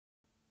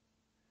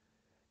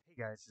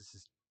guys, this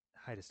is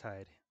Hidest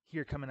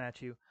here coming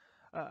at you.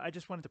 I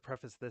just wanted to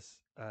preface this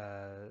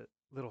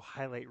little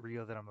highlight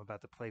reel that I'm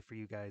about to play for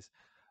you guys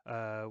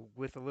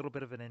with a little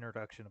bit of an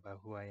introduction about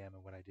who I am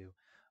and what I do.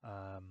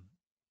 Um,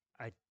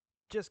 I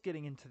just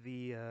getting into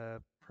the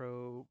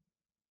pro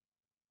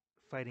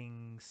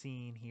fighting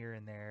scene here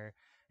and there,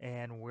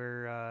 and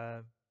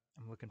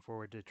I'm looking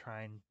forward to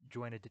try and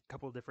join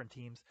couple of different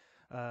teams.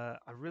 I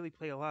really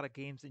play a lot of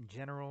games in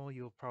general.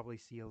 You'll probably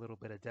see a little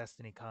bit of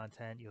Destiny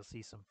content. You'll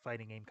see some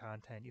fighting game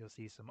content. You'll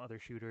see some other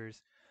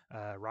shooters,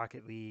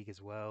 Rocket League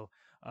as well.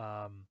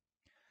 Um,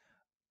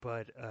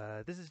 but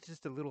this is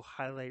just a little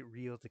highlight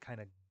reel to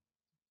kind of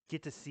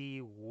get to see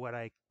what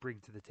I bring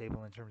to the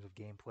table in terms of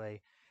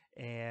gameplay,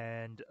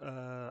 and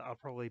I'll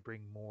probably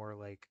bring more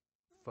like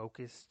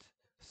focused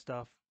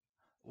stuff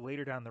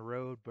later down the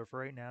road. But for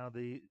right now,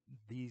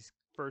 these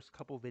first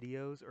couple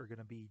videos are going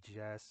to be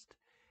just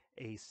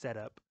a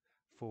setup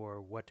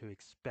for what to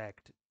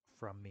expect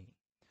from me.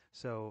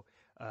 So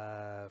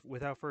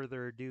without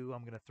further ado,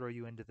 I'm going to throw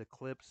you into the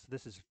clips.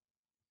 This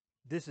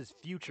is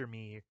future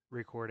me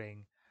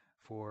recording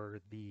for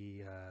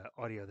the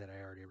audio that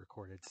I already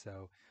recorded.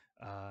 So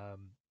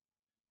um,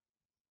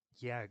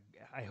 yeah,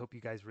 I hope you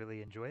guys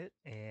really enjoy it,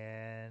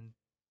 and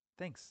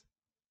thanks.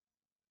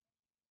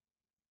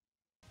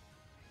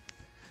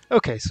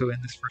 Okay, so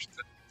in this first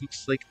clip, it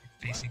looks like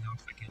I'm facing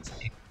off against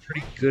a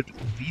pretty good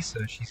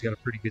Lisa. She's got a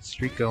pretty good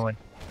streak going,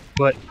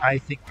 but I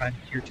think I'm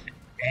here to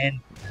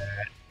end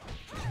that.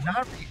 I'm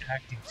not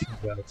reacting too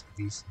well to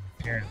Lisa,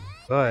 apparently,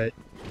 but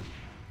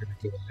we're going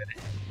to go ahead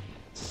and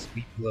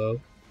sweep low,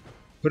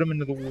 put him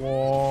into the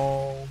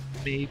wall,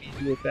 maybe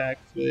do a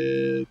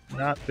backflip,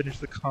 not finish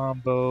the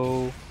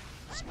combo,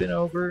 spin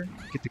over,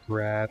 get the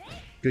grab.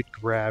 Good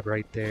grab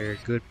right there,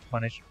 good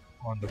punish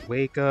on the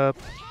wake up.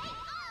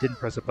 Didn't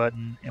press a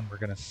button, and we're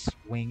gonna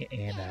swing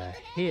and a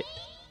hit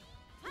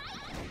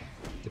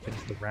to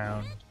finish the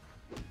round.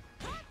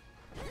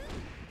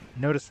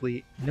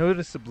 Noticeably,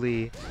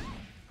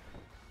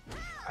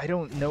 I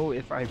don't know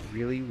if I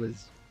really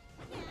was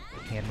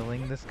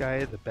handling this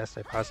guy the best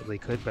I possibly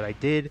could, but I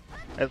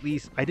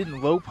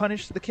didn't low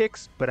punish the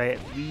kicks, but I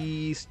at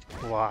least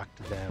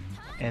blocked them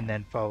and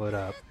then followed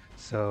up.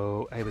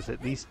 So I was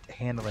at least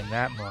handling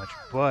that much,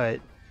 but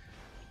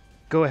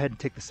go ahead and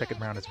take the second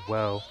round as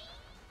well.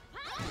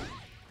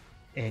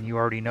 And you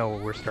already know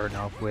what we're starting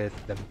off with,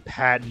 the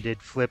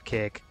patented flip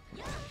kick.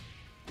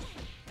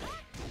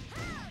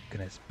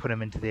 Gonna put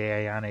him into the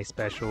Ayane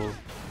special.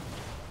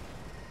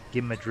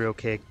 Give him a drill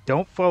kick.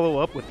 Don't follow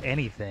up with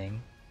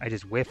anything. I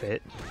just whiff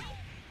it,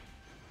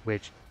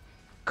 which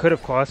could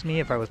have cost me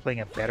if I was playing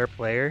a better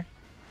player,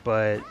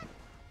 but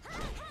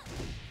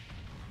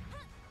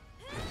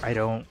I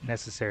don't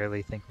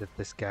necessarily think that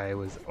this guy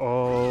was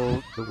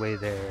all the way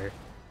there,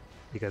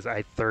 because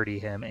I 30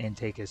 him and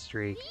take his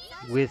streak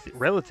with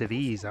relative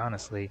ease,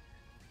 honestly.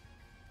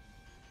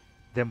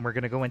 Then we're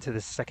going to go into the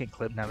second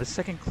clip. Now, the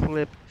second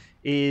clip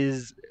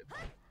is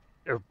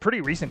a pretty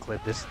recent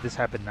clip. This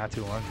happened not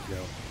too long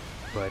ago.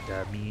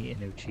 But me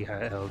and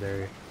Uchiha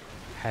Elder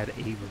had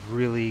a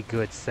really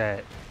good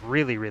set.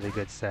 Really, really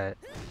good set.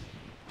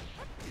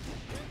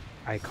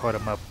 I caught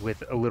him up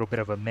with a little bit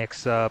of a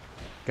mix-up.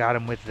 Got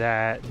him with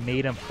that.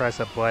 Made him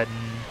press a button.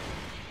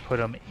 Put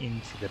him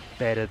into the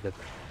bed of the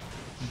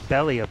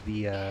belly of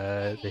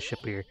the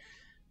ship here.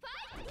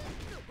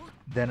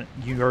 Then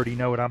you already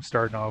know what I'm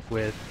starting off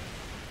with.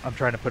 I'm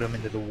trying to put him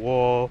into the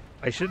wall.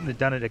 I shouldn't have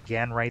done it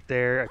again right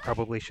there. I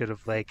probably should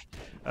have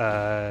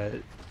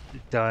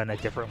done a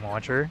different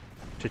launcher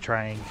to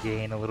try and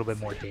gain a little bit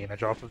more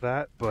damage off of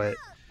that, but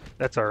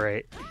that's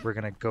alright. We're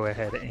gonna go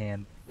ahead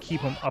and keep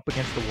him up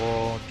against the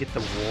wall, get the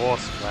wall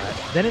splat.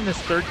 Then in this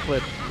third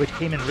clip, which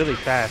came in really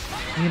fast,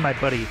 me and my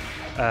buddy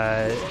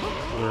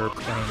were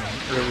playing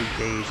early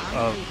days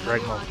of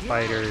Regular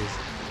Fighters,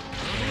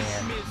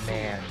 and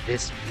man,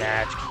 this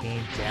match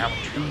came down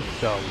to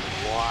the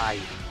wire.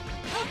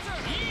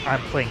 I'm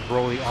playing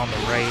Broly on the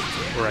right,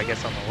 or I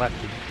guess on the left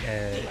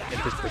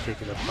at this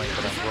particular point,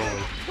 but I'm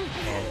Broly,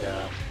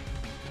 and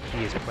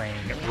he is playing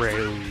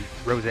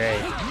Rose,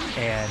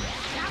 and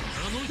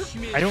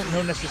I don't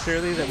know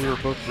necessarily that we were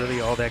both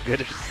really all that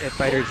good at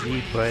Fighter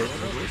Z, but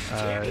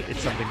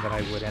it's something that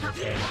I would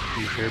entertain in the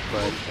future.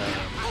 But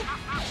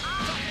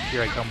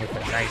here I come with a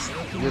nice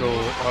little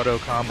auto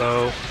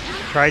combo.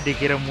 Tried to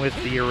get him with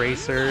the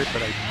eraser,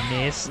 but I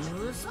missed.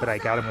 But I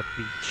got him with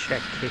the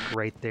check kick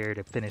right there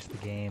to finish the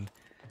game.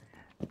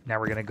 Now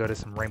we're going to go to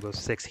some Rainbow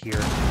Six here.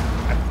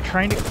 I'm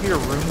trying to clear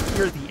room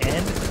here at the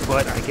end,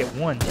 but I get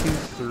 1, 2,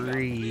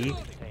 3,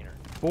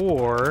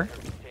 4.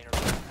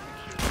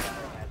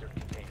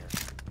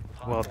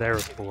 Well, there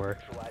was 4.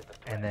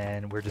 And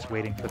then we're just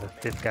waiting for the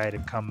 5th guy to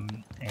come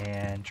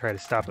and try to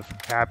stop it from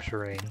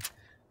capturing.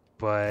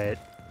 But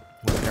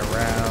looking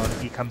around,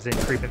 he comes in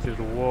creeping through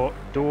the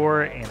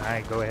door, and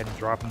I go ahead and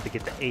drop him to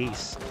get the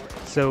ace.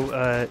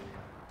 So,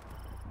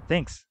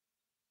 thanks.